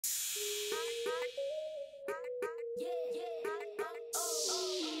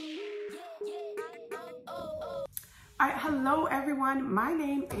All right, hello everyone. My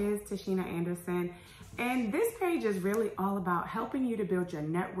name is Tashina Anderson, and this page is really all about helping you to build your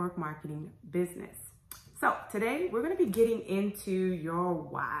network marketing business. So today we're going to be getting into your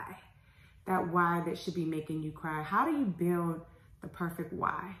why, that why that should be making you cry. How do you build the perfect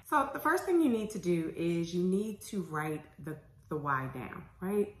why? So the first thing you need to do is you need to write the why down,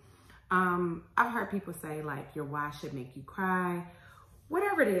 right? I've heard people say like your why should make you cry.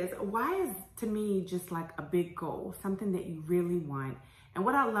 Whatever it is, why is to me just like a big goal, something that you really want. And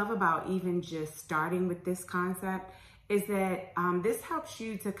what I love about even just starting with this concept is that this helps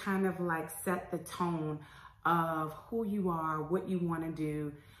you to kind of like set the tone of who you are, what you want to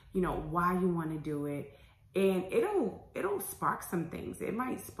do, you know, why you want to do it. And it'll spark some things. It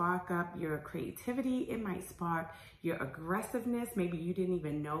might spark up your creativity. It might spark your aggressiveness. Maybe you didn't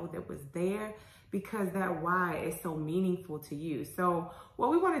even know that was there, because that why is so meaningful to you. So what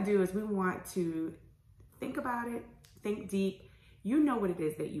we want to do is we want to think about it, think deep. You know what it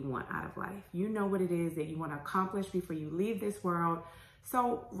is that you want out of life. You know what it is that you want to accomplish before you leave this world.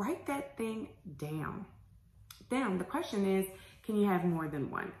 So write that thing down. The question is, can you have more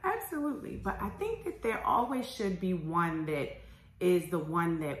than one? Absolutely. But I think that there always should be one that is the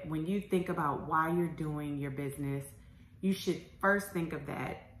one that when you think about why you're doing your business, you should first think of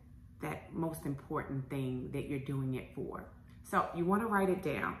that most important thing that you're doing it for. So you want to write it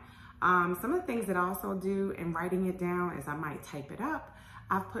down. Some of the things that I also do in writing it down is I might type it up.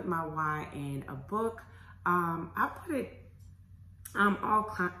 I've put my why in a book. I put it all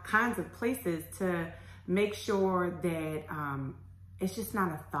kinds of places to make sure that it's just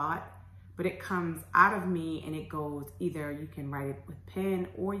not a thought, but it comes out of me and it goes, either you can write it with pen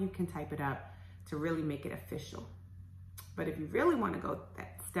or you can type it up to really make it official. But if you really want to go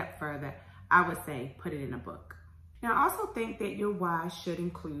that step further, I would say put it in a book. Now, I also think that your why should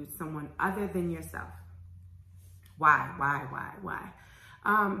include someone other than yourself. Why?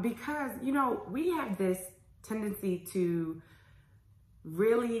 Because, you know, we have this tendency to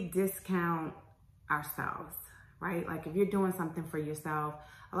really discount ourselves, right? Like if you're doing something for yourself,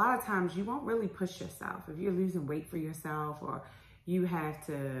 a lot of times you won't really push yourself. If you're losing weight for yourself, or you have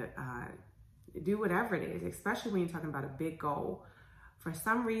to do whatever it is, especially when you're talking about a big goal, for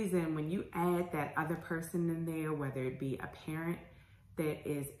some reason, when you add that other person in there, whether it be a parent that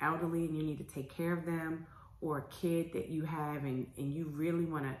is elderly and you need to take care of them, or a kid that you have and you really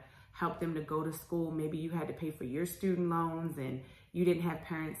want to help them to go to school. Maybe you had to pay for your student loans and you didn't have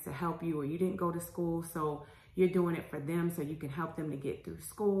parents to help you, or you didn't go to school, so you're doing it for them so you can help them to get through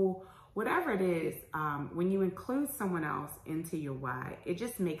school. Whatever it is, when you include someone else into your why, it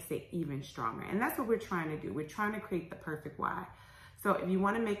just makes it even stronger. And that's what we're trying to do. We're trying to create the perfect why. So if you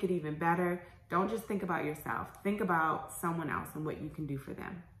want to make it even better, don't just think about yourself. Think about someone else and what you can do for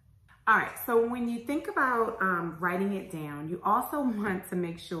them. All right, so when you think about writing it down, you also want to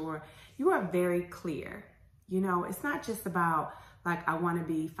make sure you are very clear. You know, it's not just about like, I want to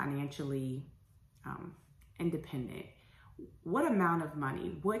be financially independent. What amount of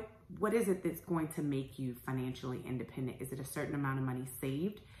money? What is it that's going to make you financially independent? Is it a certain amount of money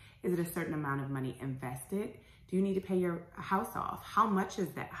saved? Is it a certain amount of money invested? Do you need to pay your house off? How much is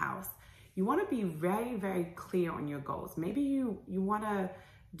that house? You want to be very, very clear on your goals. Maybe you want to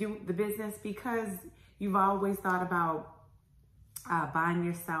do the business because you've always thought about buying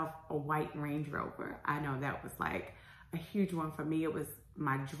yourself a white Range Rover. I know that was like a huge one for me. It was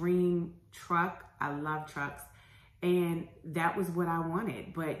my dream truck. I love trucks. And that was what I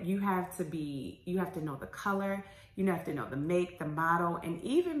wanted. But you have to know the color, you have to know the make, the model, and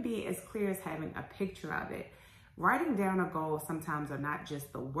even be as clear as having a picture of it. Writing down a goal sometimes are not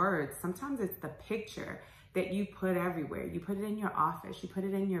just the words. Sometimes it's the picture that you put everywhere. You put it in your office, you put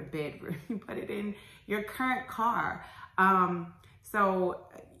it in your bedroom, you put it in your current car. So,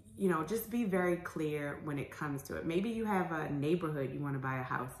 you know, just be very clear when it comes to it. Maybe you have a neighborhood you want to buy a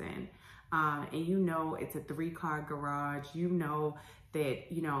house in. And you know it's a 3-car garage. You know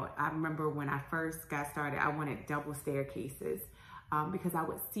that, you know, I remember when I first got started, I wanted double staircases because I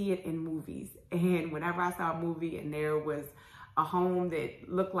would see it in movies. And whenever I saw a movie and there was a home that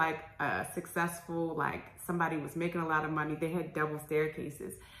looked like successful, like somebody was making a lot of money, they had double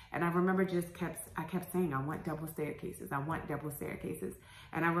staircases. And I remember I kept saying, I want double staircases. I want double staircases.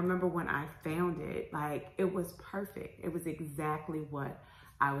 And I remember when I found it, like it was perfect. It was exactly what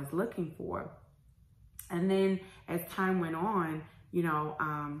I was looking for. And then as time went on, you know,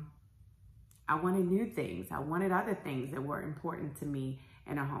 I wanted new things. I wanted other things that were important to me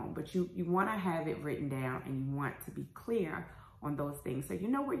in a home, but you want to have it written down and you want to be clear on those things so you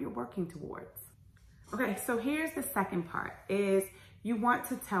know what you're working towards. Okay, so here's the second part is you want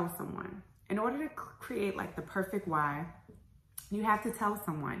to tell someone. in order to create like the perfect why, you have to tell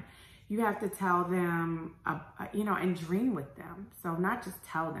someone. You have to tell them, and dream with them. So not just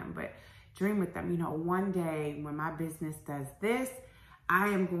tell them, but dream with them. One day when my business does this, I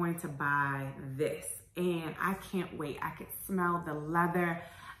am going to buy this. And I can't wait. I could smell the leather.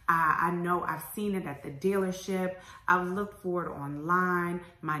 I know I've seen it at the dealership. I've looked for it online.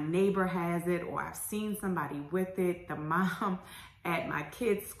 My neighbor has it, or I've seen somebody with it, the mom at my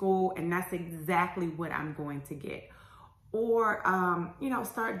kid's school, and that's exactly what I'm going to get. Or,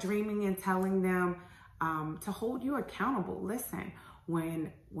 start dreaming and telling them to hold you accountable. Listen,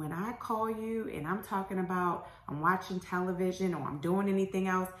 when I call you and I'm talking about I'm watching television or I'm doing anything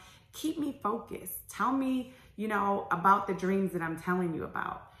else, keep me focused. Tell me, about the dreams that I'm telling you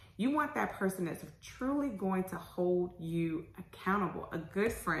about. You want that person that's truly going to hold you accountable, a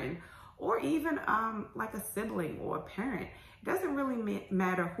good friend, or even like a sibling or a parent. It doesn't really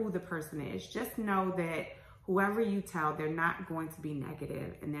matter who the person is. Just know that whoever you tell, they're not going to be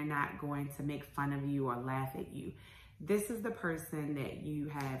negative and they're not going to make fun of you or laugh at you. This is the person that you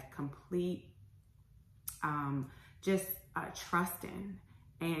have complete trust in,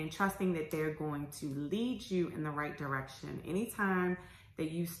 and trusting that they're going to lead you in the right direction. Anytime that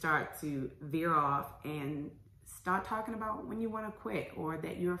you start to veer off and start talking about when you want to quit or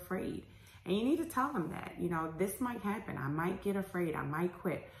that you're afraid, and you need to tell them that, this might happen. I might get afraid. I might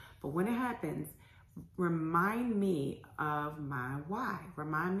quit. But when it happens, remind me of my why.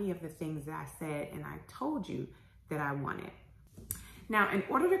 Remind me of the things that I said and I told you that I wanted. Now, in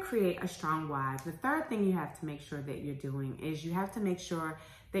order to create a strong why, the third thing you have to make sure that you're doing is you have to make sure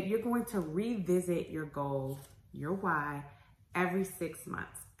that you're going to revisit your goal, your why, every 6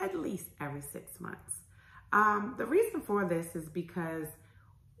 months, at least every 6 months. The reason for this is because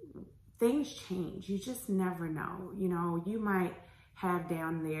things change. You just never know. You might have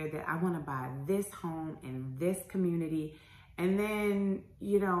down there that I want to buy this home in this community, and then,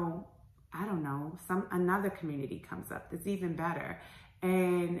 I don't know, another community comes up that's even better,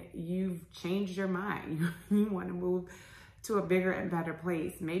 and you've changed your mind. You want to move to a bigger and better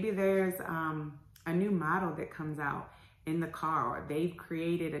place. Maybe there's a new model that comes out in the car, or they've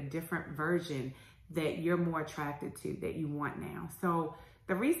created a different version that you're more attracted to, that you want now. So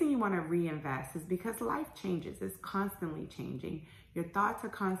the reason you want to reinvest is because life changes. It's constantly changing. Your thoughts are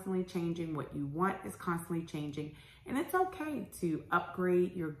constantly changing. What you want is constantly changing. And it's okay to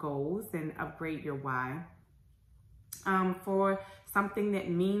upgrade your goals and upgrade your why for something that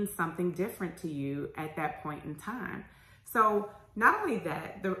means something different to you at that point in time. So not only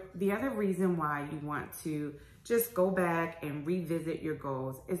that, the other reason why you want to just go back and revisit your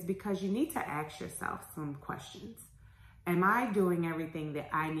goals is because you need to ask yourself some questions. Am I doing everything that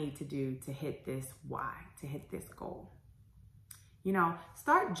I need to do to hit this why, to hit this goal?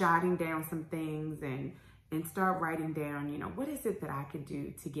 Start jotting down some things and start writing down, what is it that I could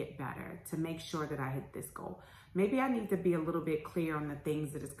do to get better, to make sure that I hit this goal? Maybe I need to be a little bit clear on the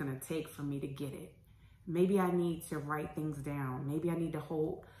things that it's going to take for me to get it. Maybe I need to write things down. Maybe I need to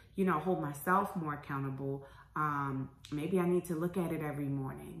hold myself more accountable. Maybe I need to look at it every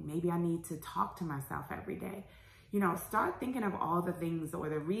morning. Maybe I need to talk to myself every day. Start thinking of all the things or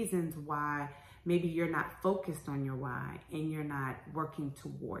the reasons why maybe you're not focused on your why and you're not working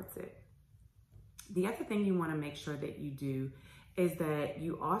towards it. The other thing you want to make sure that you do is that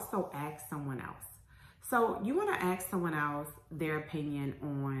you also ask someone else. So you want to ask someone else their opinion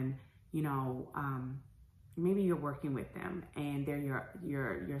on, maybe you're working with them and they're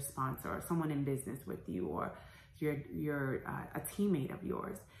your sponsor or someone in business with you, or you're a teammate of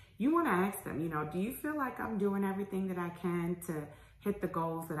yours. You want to ask them, do you feel like I'm doing everything that I can to hit the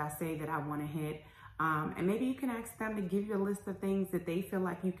goals that I say that I want to hit? And maybe you can ask them to give you a list of things that they feel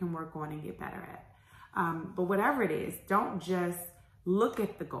like you can work on and get better at. But whatever it is, don't just look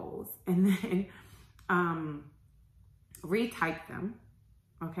at the goals and then retype them.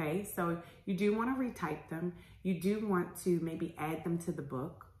 Okay, so you do want to retype them. You do want to maybe add them to the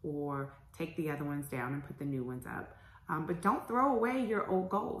book or take the other ones down and put the new ones up. But don't throw away your old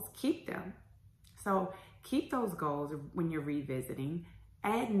goals. Keep them. So keep those goals when you're revisiting.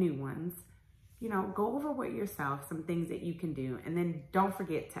 Add new ones. Go over with yourself some things that you can do, and then don't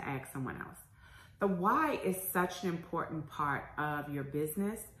forget to ask someone else. The why is such an important part of your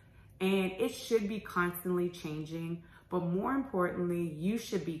business, and it should be constantly changing, but more importantly, you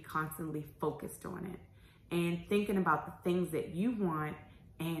should be constantly focused on it and thinking about the things that you want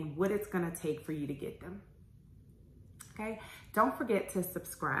and what it's going to take for you to get them. Okay, don't forget to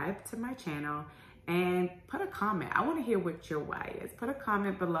subscribe to my channel and put a comment. I want to hear what your why is. Put a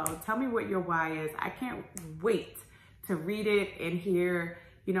comment below. Tell me what your why is. I can't wait to read it and hear,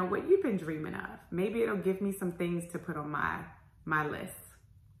 you know, what you've been dreaming of. Maybe it'll give me some things to put on my list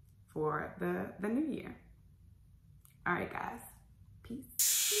for the new year. All right, guys.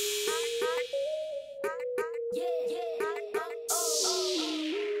 Peace.